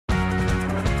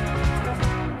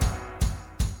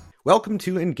Welcome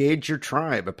to Engage Your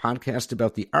Tribe, a podcast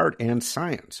about the art and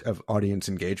science of audience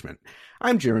engagement.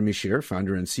 I'm Jeremy Shear,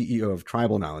 founder and CEO of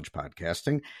Tribal Knowledge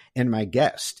Podcasting, and my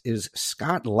guest is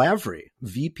Scott Lavery,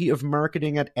 VP of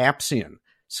Marketing at Appsian.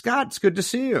 Scott, it's good to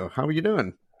see you. How are you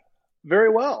doing? Very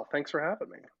well. Thanks for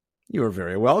having me. You are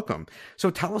very welcome.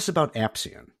 So tell us about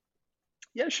Appsian.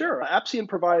 Yeah, sure. Appsian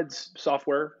provides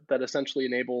software that essentially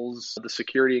enables the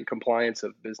security and compliance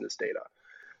of business data.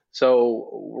 So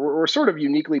we're sort of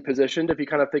uniquely positioned if you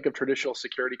kind of think of traditional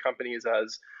security companies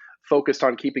as focused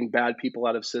on keeping bad people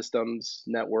out of systems,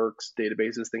 networks,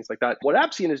 databases, things like that. What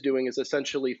Appsian is doing is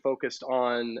essentially focused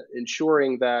on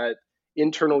ensuring that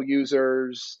internal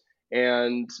users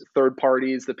and third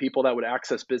parties, the people that would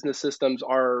access business systems,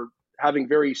 are having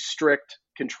very strict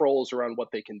controls around what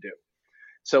they can do.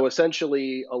 So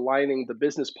essentially aligning the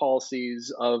business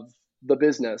policies of the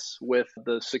business with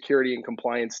the security and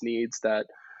compliance needs that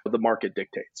the market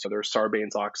dictates. So there's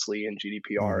Sarbanes-Oxley and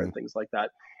GDPR and things like that.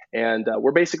 And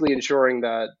we're basically ensuring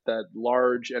that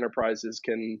large enterprises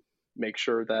can make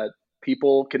sure that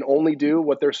people can only do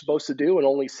what they're supposed to do and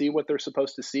only see what they're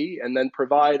supposed to see, and then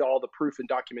provide all the proof and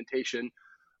documentation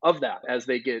of that as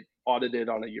they get audited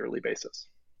on a yearly basis.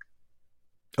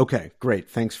 Okay, great.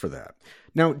 Thanks for that.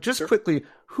 Now, just quickly,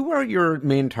 who are your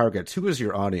main targets? Who is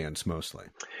your audience mostly?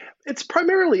 It's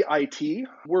primarily IT.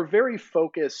 We're very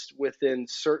focused within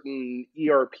certain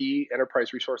ERP,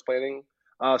 enterprise resource planning,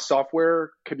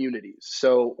 software communities.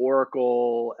 So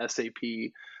Oracle, SAP,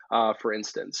 for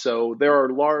instance. So there are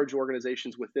large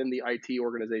organizations within the IT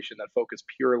organization that focus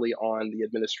purely on the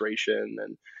administration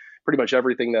and pretty much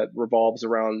everything that revolves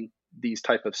around these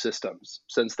type of systems,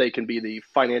 since they can be the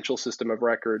financial system of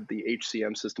record, the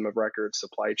HCM system of record,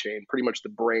 supply chain, pretty much the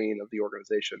brain of the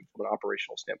organization from an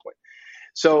operational standpoint.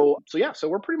 So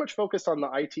we're pretty much focused on the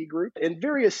IT group and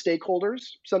various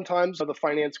stakeholders. Sometimes the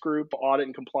finance group, audit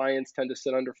and compliance tend to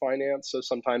sit under finance. So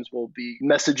sometimes we'll be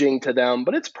messaging to them,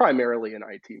 but it's primarily an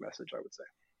IT message, I would say.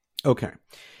 Okay.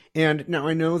 And now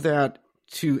I know that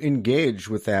to engage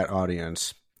with that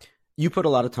audience, you put a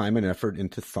lot of time and effort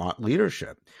into thought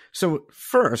leadership. So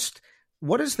first,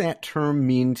 what does that term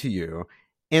mean to you?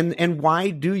 And why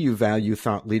do you value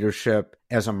thought leadership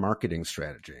as a marketing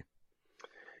strategy?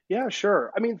 Yeah,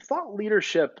 sure. I mean, thought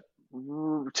leadership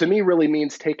to me really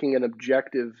means taking an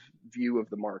objective view of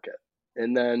the market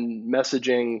and then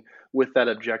messaging with that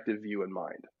objective view in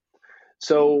mind.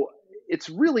 So it's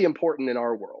really important in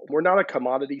our world. We're not a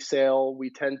commodity sale. We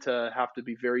tend to have to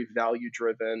be very value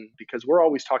driven because we're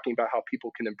always talking about how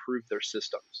people can improve their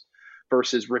systems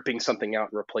versus ripping something out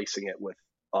and replacing it with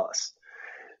us.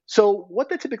 So what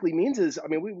that typically means is, I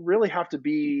mean, we really have to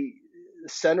be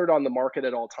centered on the market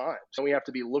at all times. So we have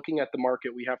to be looking at the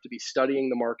market. We have to be studying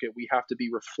the market. We have to be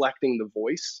reflecting the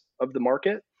voice of the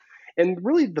market. And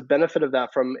really the benefit of that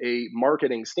from a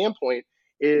marketing standpoint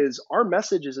is our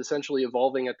message is essentially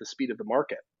evolving at the speed of the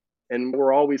market. And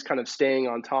we're always kind of staying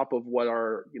on top of what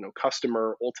our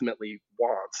customer ultimately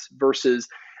wants versus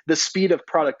the speed of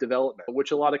product development, which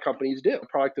a lot of companies do.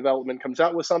 Product development comes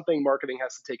out with something, marketing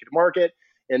has to take it to market,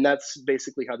 and that's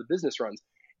basically how the business runs.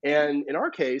 And in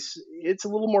our case, it's a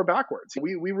little more backwards.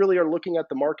 We really are looking at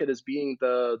the market as being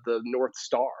the North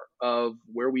Star of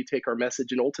where we take our message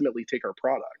and ultimately take our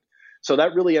product. So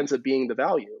that really ends up being the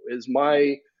value, is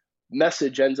my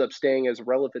message ends up staying as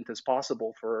relevant as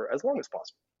possible for as long as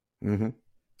possible.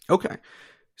 Mm-hmm. Okay.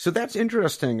 So that's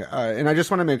interesting. And I just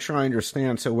want to make sure I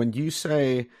understand. So when you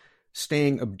say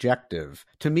staying objective,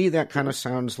 to me, that kind of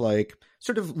sounds like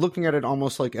sort of looking at it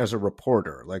almost like as a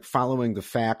reporter, like following the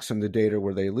facts and the data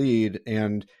where they lead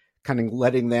and kind of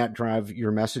letting that drive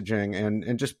your messaging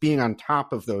and just being on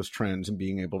top of those trends and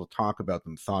being able to talk about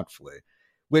them thoughtfully,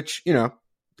 which,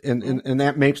 and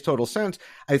that makes total sense.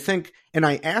 I think, and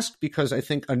I asked because I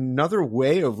think another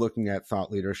way of looking at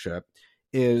thought leadership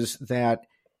is that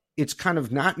it's kind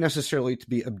of not necessarily to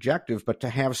be objective, but to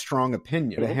have strong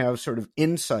opinion, to have sort of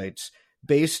insights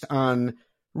based on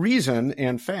reason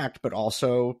and fact, but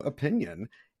also opinion,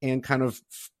 and kind of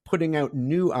putting out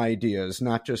new ideas,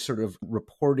 not just sort of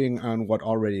reporting on what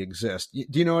already exists.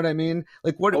 Do you know what I mean?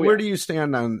 Like, where do you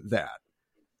stand on that?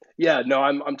 Yeah, no,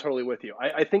 I'm totally with you.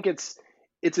 I think it's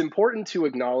important to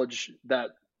acknowledge that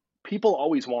people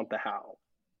always want the how.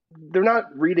 They're not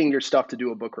reading your stuff to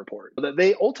do a book report.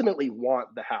 They ultimately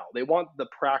want the how. They want the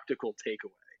practical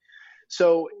takeaway.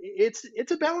 So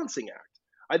it's a balancing act.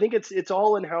 I think it's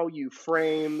all in how you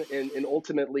frame and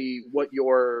ultimately what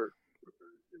your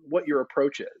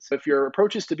approach is. If your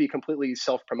approach is to be completely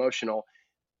self-promotional,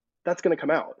 that's going to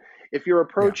come out. If your Yeah.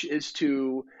 approach is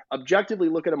to objectively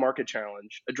look at a market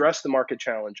challenge, address the market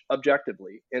challenge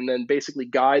objectively, and then basically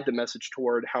guide the message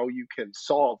toward how you can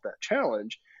solve that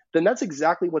challenge, then that's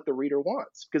exactly what the reader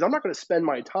wants. Because I'm not going to spend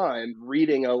my time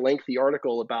reading a lengthy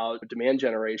article about demand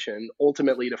generation,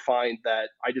 ultimately to find that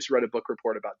I just read a book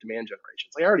report about demand generation.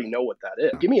 Like, I already know what that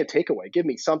is. Give me a takeaway, give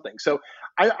me something. So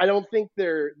I don't think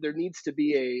there needs to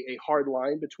be a hard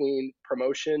line between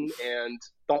promotion and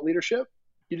thought leadership.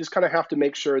 You just kind of have to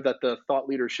make sure that the thought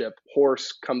leadership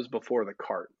horse comes before the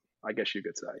cart, I guess you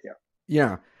could say. Yeah.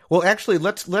 Yeah. Well, actually,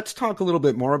 let's talk a little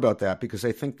bit more about that, because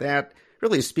I think that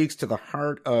really speaks to the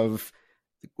heart of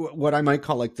what I might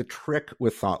call like the trick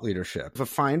with thought leadership. A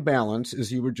fine balance,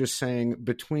 as you were just saying,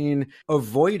 between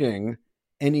avoiding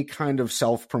any kind of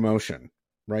self-promotion,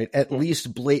 right? At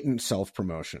least blatant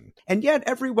self-promotion. And yet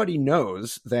everybody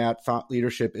knows that thought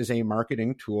leadership is a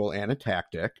marketing tool and a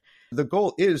tactic. The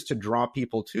goal is to draw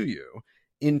people to you,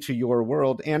 into your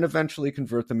world, and eventually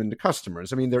convert them into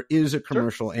customers. I mean, there is a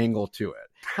commercial angle to it.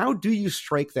 How do you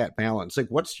strike that balance? Like,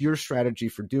 what's your strategy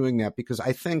for doing that? Because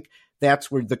I think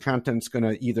that's where the content's going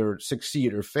to either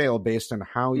succeed or fail based on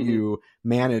how you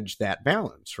manage that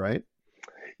balance, right?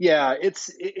 Yeah,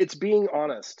 it's being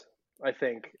honest, I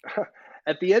think.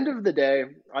 At the end of the day,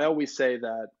 I always say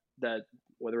that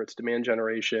whether it's demand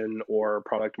generation or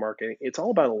product marketing, it's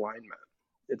all about alignment.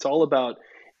 It's all about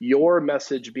your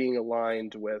message being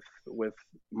aligned with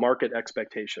market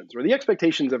expectations or the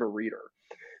expectations of a reader.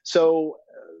 So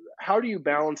how do you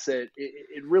balance it?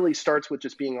 It really starts with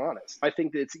just being honest. I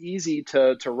think that it's easy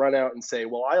to run out and say,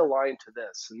 well, I align to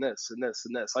this and this and this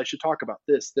and this. I should talk about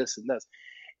this, this, and this.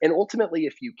 And ultimately,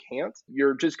 if you can't,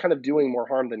 you're just kind of doing more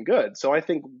harm than good. So I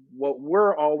think what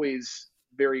we're always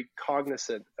very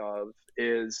cognizant of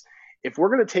is, if we're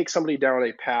going to take somebody down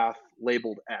a path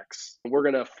labeled X, we're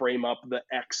going to frame up the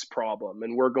X problem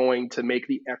and we're going to make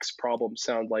the X problem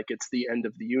sound like it's the end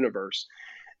of the universe,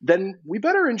 then we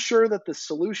better ensure that the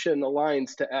solution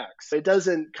aligns to X. It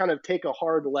doesn't kind of take a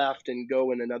hard left and go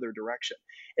in another direction.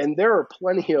 And there are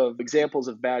plenty of examples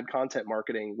of bad content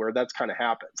marketing where that's kind of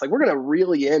happens. Like, we're going to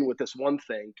reel you in with this one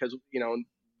thing because,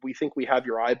 we think we have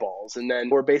your eyeballs, and then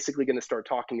we're basically going to start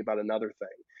talking about another thing.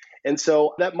 And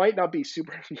so that might not be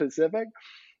super specific,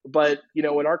 but, in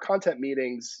our content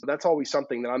meetings, that's always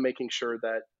something that I'm making sure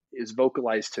that is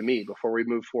vocalized to me before we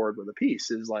move forward with a piece,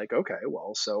 is like, okay,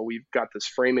 well, so we've got this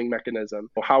framing mechanism.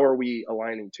 Well, how are we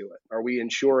aligning to it? Are we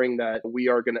ensuring that we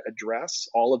are going to address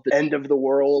all of the end of the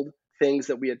world things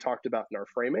that we had talked about in our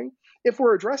framing? If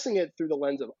we're addressing it through the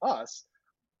lens of us,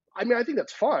 I mean, I think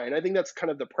that's fine. I think that's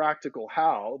kind of the practical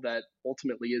how that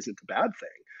ultimately isn't a bad thing.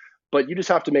 But you just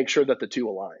have to make sure that the two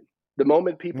align. The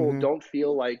moment people don't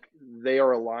feel like they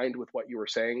are aligned with what you were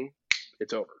saying,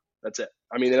 it's over. That's it.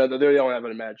 I mean, they don't have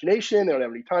an imagination. They don't have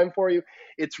any time for you.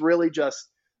 It's really just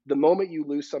the moment you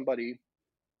lose somebody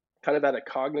kind of at a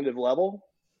cognitive level,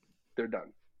 they're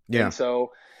done. Yeah. And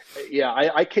so, yeah,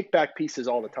 I kick back pieces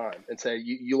all the time and say,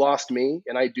 you lost me,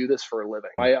 and I do this for a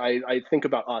living. I think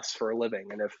about us for a living.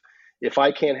 And if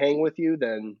I can't hang with you,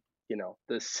 then,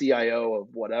 the CIO of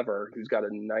whatever, who's got a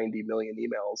 90 million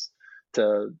emails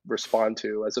to respond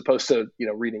to, as opposed to,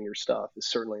 reading your stuff, is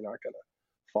certainly not going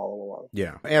to follow along.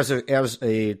 Yeah. As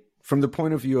a from the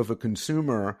point of view of a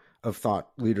consumer of thought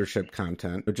leadership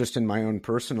content, but just in my own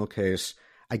personal case,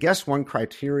 I guess one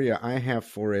criteria I have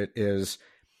for it is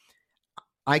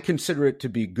I consider it to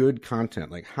be good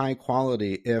content, like high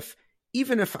quality,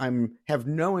 even if have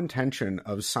no intention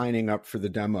of signing up for the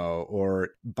demo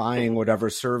or buying whatever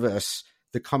service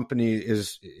the company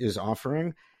is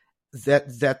offering,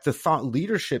 that the thought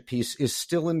leadership piece is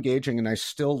still engaging and I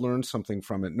still learn something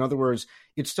from it. In other words,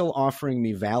 it's still offering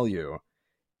me value,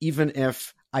 even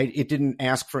if it didn't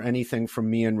ask for anything from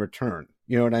me in return.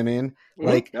 You know what I mean?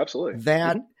 Like, absolutely.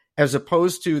 That, as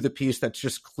opposed to the piece that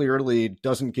just clearly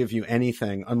doesn't give you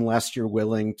anything unless you're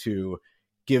willing to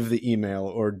give the email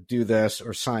or do this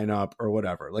or sign up or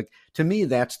whatever. Like, to me,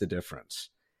 that's the difference.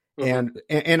 And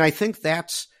I think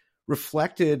that's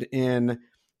reflected in,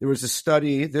 there was a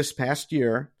study this past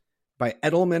year by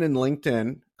Edelman and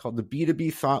LinkedIn called the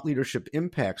B2B Thought Leadership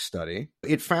Impact Study.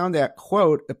 It found that,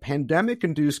 quote, a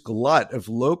pandemic-induced glut of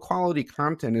low-quality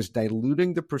content is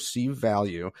diluting the perceived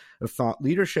value of thought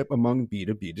leadership among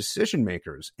B2B decision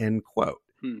makers, end quote.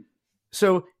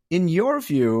 So in your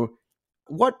view,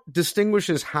 what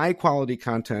distinguishes high-quality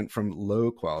content from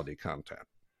low-quality content?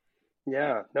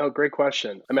 Yeah, no, great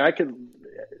question. I mean,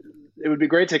 it would be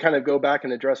great to kind of go back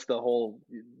and address the whole,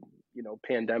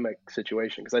 pandemic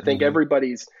situation, because I think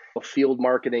everybody's field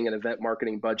marketing and event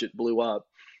marketing budget blew up.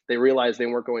 They realized they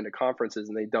weren't going to conferences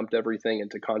and they dumped everything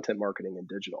into content marketing and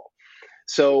digital.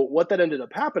 So what that ended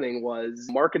up happening was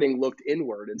marketing looked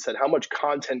inward and said, how much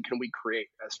content can we create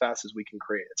as fast as we can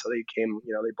create it? So they came,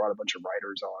 they brought a bunch of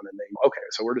writers on and okay,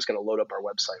 so we're just going to load up our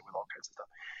website with all kinds of stuff.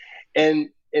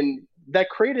 And that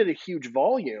created a huge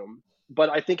volume, but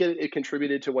I think it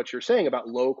contributed to what you're saying about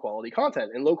low quality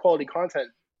content, and low quality content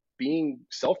being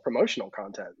self-promotional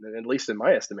content, at least in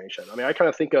my estimation. I mean, I kind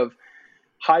of think of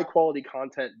high quality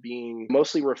content being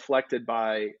mostly reflected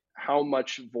by how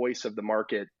much voice of the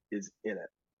market is in it.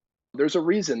 There's a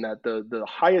reason that the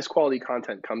highest quality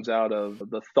content comes out of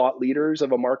the thought leaders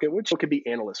of a market, which could be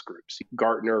analyst groups,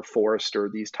 Gartner, Forrester,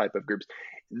 these type of groups.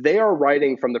 They are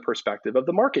writing from the perspective of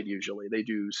the market usually. They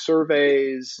do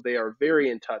surveys, they are very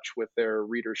in touch with their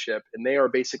readership, and they are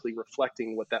basically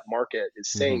reflecting what that market is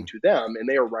saying to them, and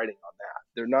they are writing on that.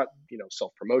 They're not,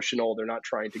 self-promotional. They're not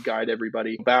trying to guide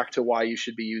everybody back to why you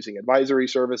should be using advisory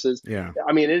services. Yeah.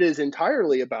 I mean, it is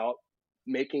entirely about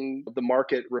making the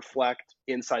market reflect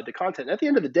inside the content. And at the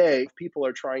end of the day, if people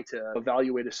are trying to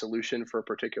evaluate a solution for a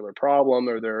particular problem,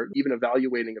 or they're even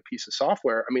evaluating a piece of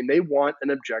software, I mean, they want an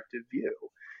objective view.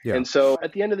 Yeah. And so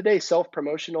at the end of the day,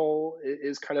 self-promotional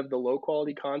is kind of the low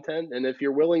quality content. And if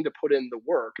you're willing to put in the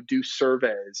work, do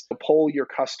surveys, poll your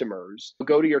customers,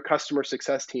 go to your customer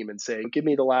success team and say, give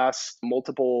me the last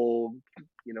multiple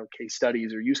case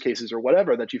studies or use cases or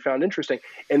whatever that you found interesting,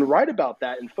 and write about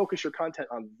that and focus your content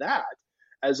on that,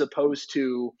 as opposed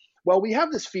to, well, we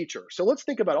have this feature, so let's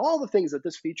think about all the things that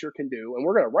this feature can do, and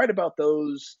we're going to write about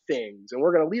those things, and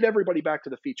we're going to lead everybody back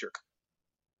to the feature.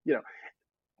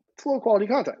 It's low quality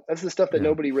content. That's the stuff that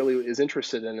nobody really is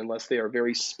interested in unless they are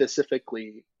very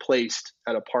specifically placed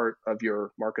at a part of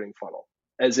your marketing funnel,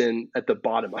 as in at the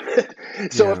bottom of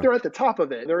it. So if they're at the top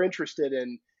of it, they're interested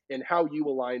in how you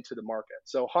align to the market.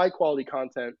 So high quality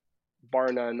content,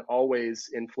 bar none, always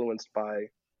influenced by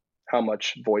how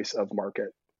much voice of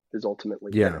market is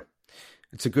ultimately there.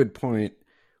 It's a good point.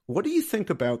 What do you think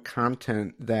about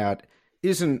content that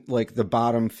isn't like the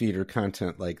bottom feeder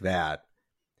content like that,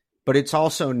 but it's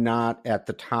also not at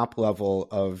the top level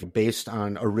of based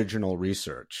on original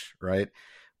research, right?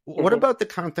 What about the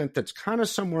content that's kind of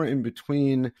somewhere in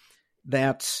between,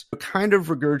 that's kind of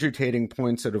regurgitating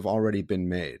points that have already been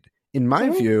made? In my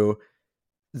view,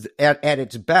 at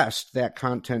its best, that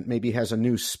content maybe has a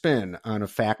new spin on a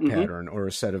fact pattern or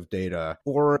a set of data,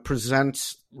 or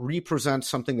represents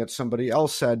something that somebody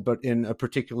else said, but in a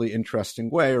particularly interesting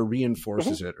way, or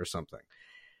reinforces it or something.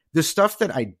 The stuff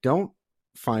that I don't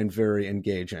find very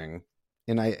engaging,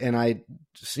 and I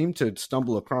seem to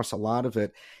stumble across a lot of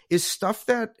it, is stuff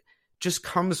that just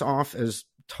comes off as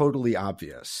totally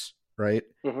obvious, right?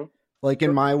 Like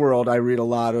in my world, I read a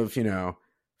lot of,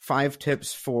 5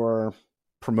 tips for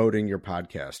promoting your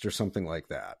podcast or something like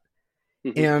that.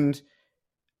 And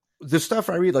the stuff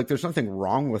I read, like, there's nothing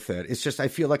wrong with it. It's just, I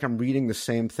feel like I'm reading the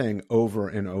same thing over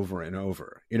and over and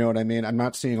over. You know what I mean? I'm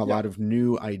not seeing a lot of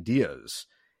new ideas,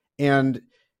 and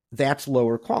that's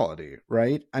lower quality,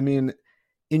 right? I mean,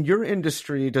 in your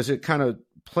industry, does it kind of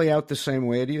play out the same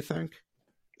way, do you think?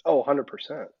 Oh, 100%.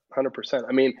 100%.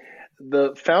 I mean,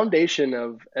 the foundation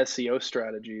of SEO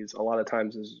strategies a lot of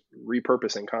times is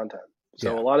repurposing content.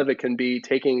 So a lot of it can be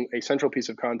taking a central piece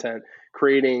of content,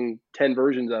 creating 10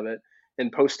 versions of it,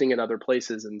 and posting it other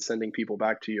places and sending people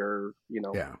back to your,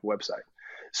 website.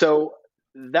 So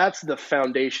that's the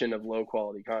foundation of low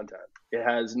quality content. It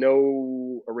has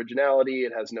no originality.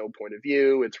 It has no point of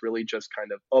view. It's really just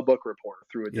kind of a book report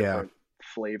through a different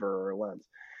flavor or lens.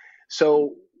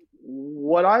 So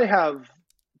what I have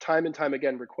time and time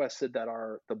again requested that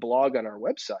the blog on our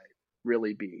website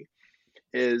really be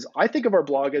is, I think of our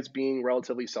blog as being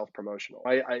relatively self-promotional.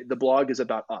 The blog is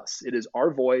about us. It is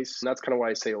our voice. And that's kind of why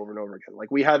I say over and over again, like,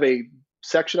 we have a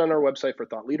section on our website for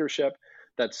thought leadership.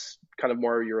 That's kind of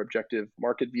more your objective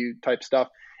market view type stuff.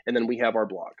 And then we have our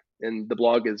blog, and the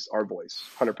blog is our voice,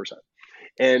 100%.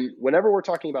 And whenever we're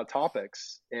talking about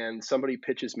topics and somebody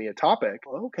pitches me a topic,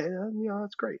 okay,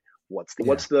 that's great.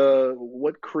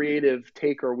 What creative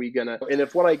take are we gonna? And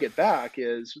if what I get back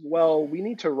is, well, we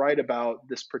need to write about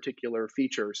this particular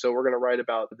feature, so we're gonna write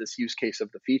about this use case of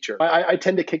the feature, I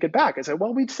tend to kick it back. I say,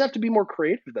 well, we just have to be more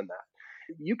creative than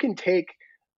that. You can take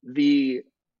the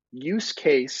use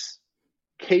case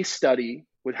study,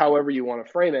 with however you want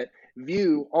to frame it,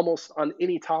 view almost on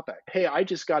any topic. Hey, I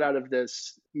just got out of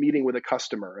this meeting with a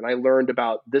customer and I learned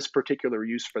about this particular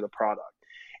use for the product.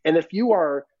 And if you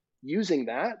are using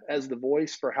that as the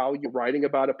voice for how you're writing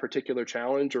about a particular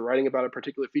challenge or writing about a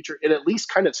particular feature, it at least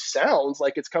kind of sounds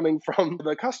like it's coming from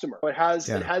the customer. It has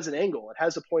an angle, it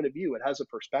has a point of view, it has a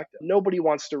perspective. Nobody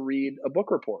wants to read a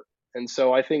book report. And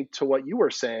so I think, to what you were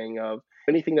saying of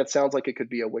anything that sounds like it could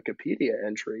be a Wikipedia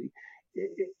entry,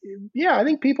 yeah, I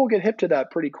think people get hip to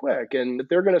that pretty quick. And if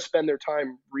they're going to spend their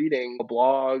time reading a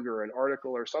blog or an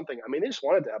article or something, I mean, they just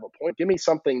wanted to have a point. Give me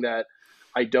something that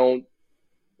I don't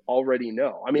already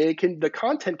know. I mean, the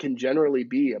content can generally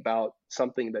be about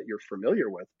something that you're familiar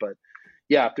with, but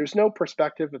yeah, if there's no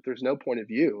perspective, if there's no point of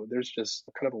view, there's just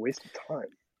kind of a waste of time.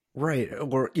 Right.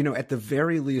 Or, at the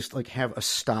very least, like have a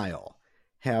style,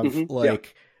 have Yeah,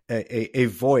 like a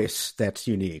voice that's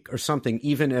unique or something,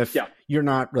 even if yeah, you're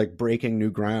not like breaking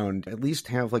new ground, at least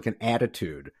have like an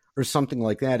attitude or something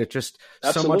like that. It just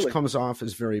so much absolutely. comes off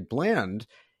as very bland.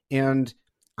 And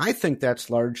I think that's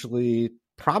largely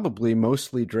probably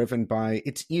mostly driven by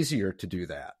it's easier to do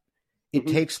that. It Hmm.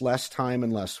 takes less time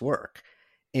and less work.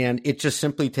 And it just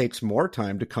simply takes more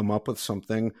time to come up with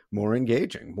something more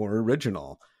engaging, more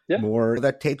original, Yeah, more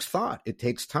that takes thought. It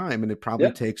takes time, and it probably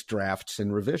yeah. takes drafts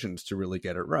and revisions to really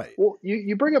get it right. Well,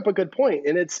 you bring up a good point,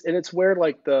 and it's where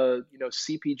like the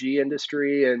CPG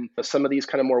industry and some of these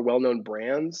kind of more well known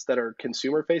brands that are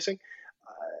consumer facing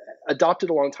adopted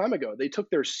a long time ago. They took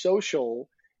their social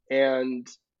and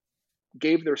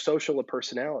gave their social a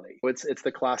personality. It's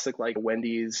the classic like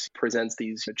Wendy's presents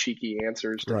these cheeky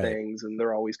answers to Right. things, and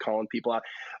they're always calling people out.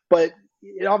 But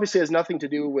it obviously has nothing to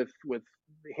do with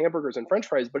hamburgers and French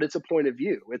fries, but it's a point of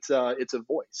view. It's a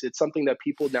voice. It's something that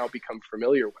people now become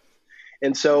familiar with.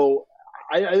 And so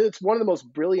it's one of the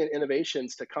most brilliant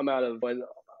innovations to come out of an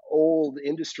old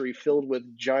industry filled with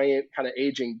giant kind of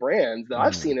aging brands that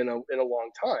I've Mm. seen in a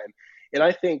long time. And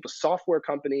I think software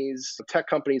companies, tech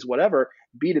companies, whatever,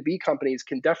 B2B companies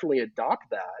can definitely adopt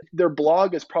that. Their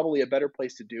blog is probably a better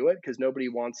place to do it because nobody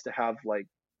wants to have like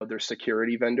their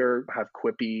security vendor have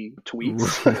quippy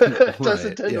tweets. It doesn't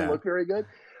Right. tend to Yeah. look very good.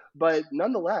 But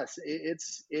nonetheless,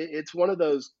 it's one of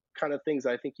those kind of things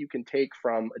I think you can take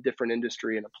from a different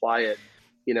industry and apply it,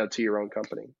 to your own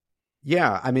company.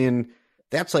 Yeah. I mean,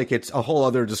 that's like it's a whole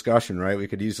other discussion, right? We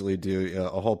could easily do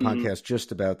a whole Hmm. podcast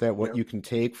just about that, what Yeah. you can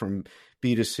take from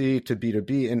B2C to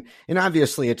B2B. And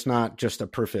obviously it's not just a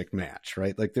perfect match,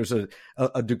 right? Like there's a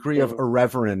degree of Hmm.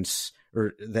 irreverence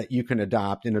or that you can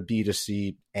adopt in a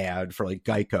B2C ad for like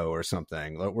Geico or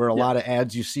something, where a Yeah. lot of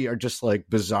ads you see are just like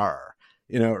bizarre,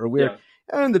 or weird. Yeah.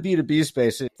 And in the B2B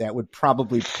space, that would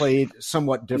probably play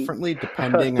somewhat differently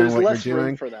depending on There's what you're less room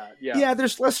doing. for that. Yeah. Yeah,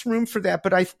 there's less room for that,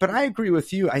 but I agree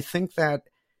with you. I think that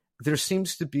there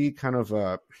seems to be kind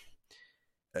of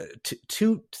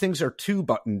two things are too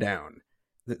buttoned down.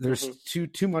 There's Hmm.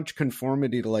 too much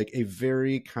conformity to like a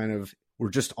very kind of we're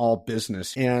just all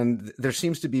business, and there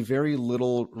seems to be very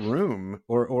little room,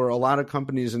 or a lot of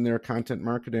companies in their content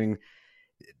marketing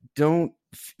don't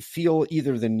feel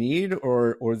either the need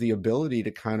or the ability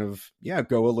to kind of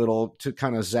go a little to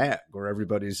kind of zag where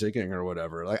everybody's zigging or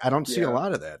whatever. Like I don't see a Yeah.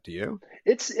 lot of that. Do you?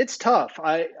 It's tough.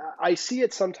 I see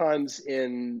it sometimes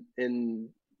in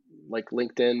like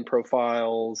LinkedIn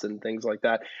profiles and things like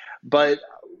that. But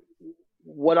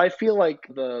what I feel like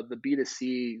the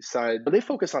B2C side, they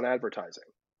focus on advertising.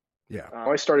 Yeah.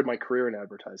 I started my career in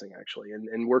advertising actually,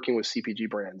 and working with CPG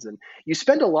brands. And you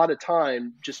spend a lot of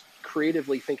time just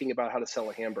creatively thinking about how to sell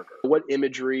a hamburger. What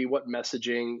imagery, what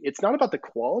messaging. It's not about the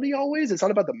quality always. It's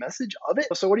not about the message of it.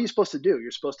 So what are you supposed to do?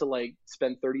 You're supposed to like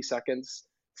spend 30 seconds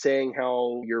saying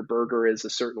how your burger is a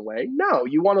certain way. No,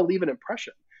 you want to leave an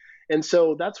impression. And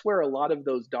so that's where a lot of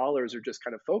those dollars are just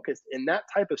kind of focused. And that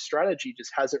type of strategy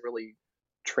just hasn't really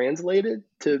translated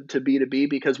to B2B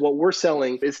because what we're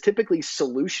selling is typically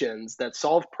solutions that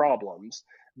solve problems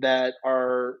that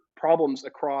are problems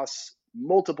across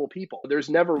multiple people. There's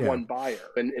never Yeah. one buyer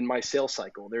in my sales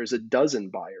cycle. There's a dozen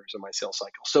buyers in my sales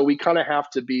cycle. So we kind of have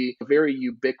to be very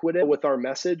ubiquitous with our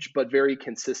message, but very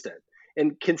consistent.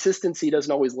 And consistency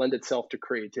doesn't always lend itself to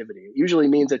creativity. It usually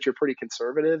means that you're pretty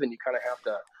conservative and you kind of have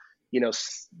to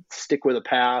stick with a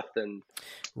path and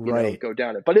Right. go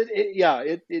down it. But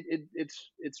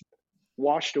it's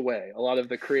washed away a lot of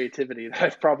the creativity that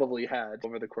I've probably had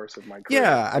over the course of my career.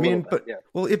 Yeah, I A little mean, bit, but yeah,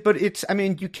 well, but I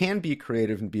mean, you can be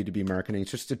creative in B2B marketing.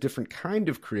 It's just a different kind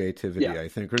of yeah, creativity, I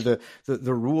think, or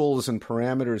the rules and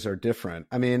parameters are different.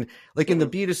 I mean, like in the hmm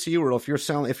B2C world,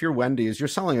 if you're Wendy's, you're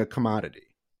selling a commodity,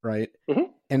 right? hmm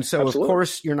And so, of absolutely,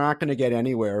 course, you're not going to get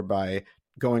anywhere by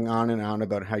going on and on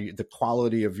about how the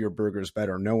quality of your burger is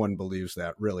better. No one believes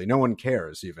that, really. No one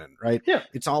cares, even, right? yeah,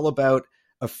 It's all about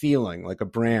a feeling, like a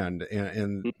brand,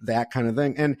 and that kind of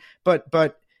thing. And but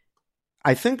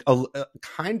I think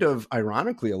kind of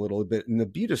ironically a little bit in the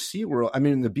B2C world, I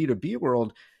mean, in the B2B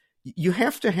world, you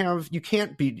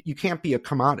can't be a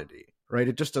commodity, right?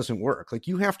 It just doesn't work. Like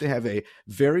you have to have a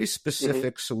very hmm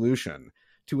specific solution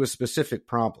to a specific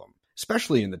problem,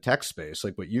 especially in the tech space,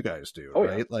 like what you guys do, oh yeah,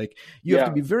 right? Like you have to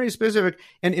yeah, be very specific.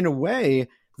 And in a way,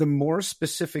 the more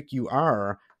specific you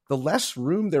are, the less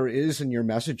room there is in your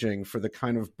messaging for the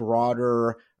kind of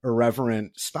broader,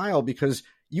 irreverent style, because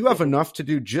you have enough to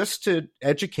do just to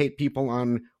educate people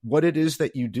on what it is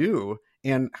that you do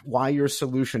and why your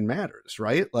solution matters,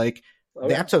 right? Like,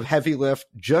 that's a heavy lift,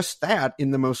 just that,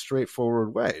 in the most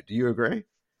straightforward way. Do you agree?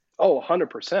 Oh,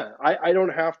 100%. I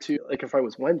don't have to, like if I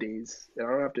was Wendy's, I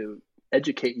don't have to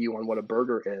educate you on what a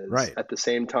burger is at the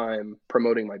same time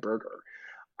promoting my burger.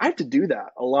 I have to do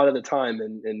that a lot of the time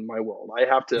in my world. I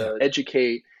have to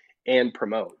educate and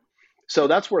promote. So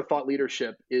that's where thought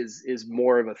leadership is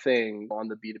more of a thing on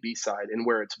the B2B side, and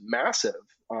where it's massive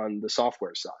on the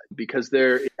software side, because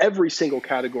every single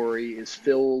category is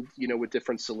filled, with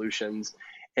different solutions.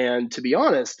 And to be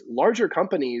honest, larger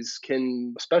companies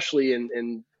can, especially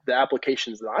in the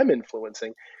applications that I'm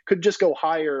influencing, could just go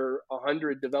hire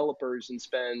 100 developers and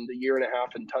spend a year and a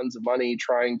half and tons of money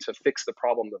trying to fix the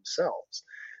problem themselves.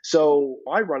 So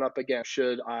I run up again,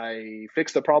 should I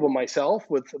fix the problem myself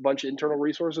with a bunch of internal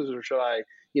resources, or should I,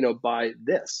 buy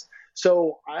this?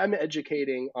 So I'm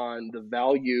educating on the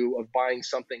value of buying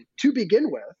something to begin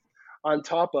with, on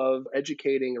top of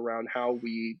educating around how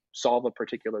we solve a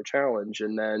particular challenge.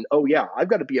 And then, I've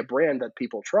got to be a brand that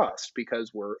people trust because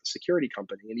we're a security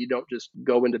company, and you don't just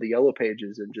go into the yellow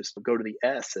pages and just go to the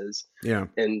S's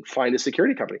and find a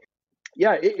security company.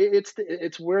 Yeah,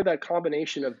 it's where that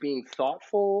combination of being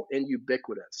thoughtful and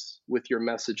ubiquitous with your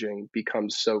messaging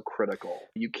becomes so critical.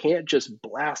 You can't just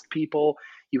blast people.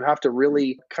 You have to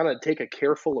really kind of take a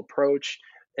careful approach.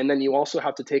 And then you also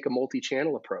have to take a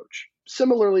multi-channel approach.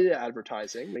 Similarly to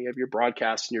advertising, you have your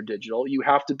broadcast and your digital. You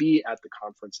have to be at the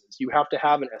conferences. You have to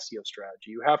have an SEO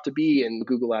strategy. You have to be in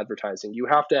Google advertising. You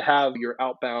have to have your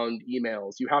outbound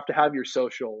emails. You have to have your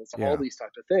socials, all these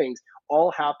types of things,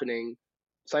 all happening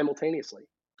simultaneously.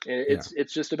 And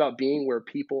it's just about being where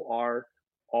people are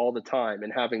all the time,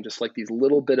 and having just like these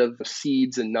little bit of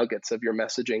seeds and nuggets of your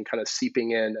messaging kind of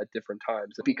seeping in at different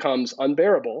times. It becomes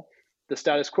unbearable. The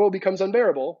status quo becomes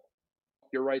unbearable.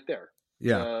 You're right there.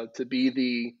 To be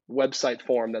the website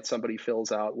form that somebody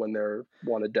fills out when they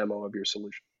want a demo of your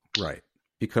solution. Right.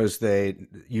 Because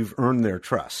you've earned their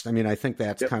trust. I mean, I think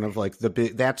that's kind of like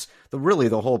really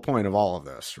the whole point of all of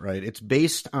this, right? It's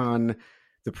based on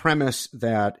the premise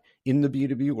that in the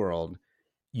B2B world,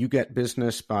 you get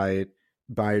business by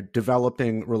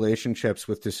developing relationships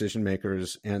with decision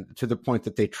makers, and to the point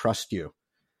that they trust you.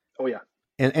 Oh yeah.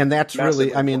 And that's massively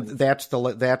really, I mean, that's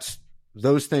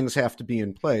those things have to be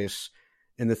in place.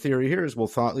 And the theory here is,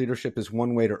 thought leadership is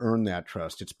one way to earn that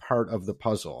trust. It's part of the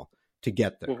puzzle to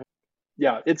get there. Mm-hmm.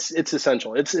 Yeah, it's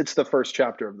essential. It's the first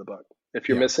chapter of the book. If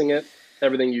you're missing it,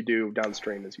 everything you do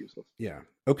downstream is useless. Yeah.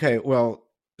 Okay. Well,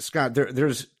 Scott,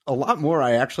 there's a lot more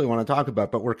I actually want to talk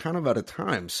about, but we're kind of out of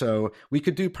time. So we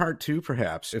could do part 2,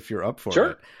 perhaps, if you're up for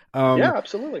it. Yeah,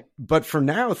 absolutely. But for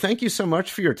now, thank you so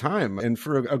much for your time and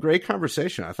for a great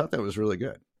conversation. I thought that was really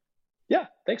good. Yeah.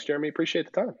 Thanks, Jeremy. Appreciate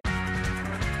the time.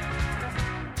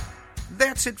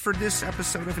 That's it for this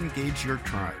episode of Engage Your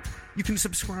Tribe. You can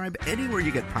subscribe anywhere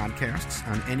you get podcasts,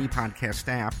 on any podcast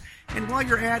app. And while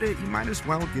you're at it, you might as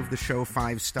well give the show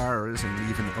 5 stars and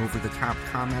leave an over-the-top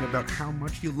comment about how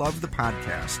much you love the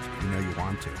podcast. You know you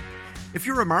want to. If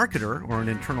you're a marketer or an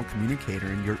internal communicator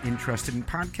and you're interested in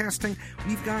podcasting,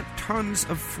 we've got tons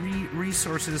of free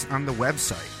resources on the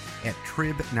website at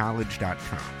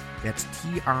tribknowledge.com. That's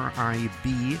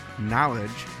TRIB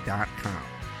knowledge.com.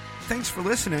 Thanks for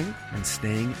listening and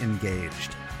staying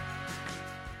engaged.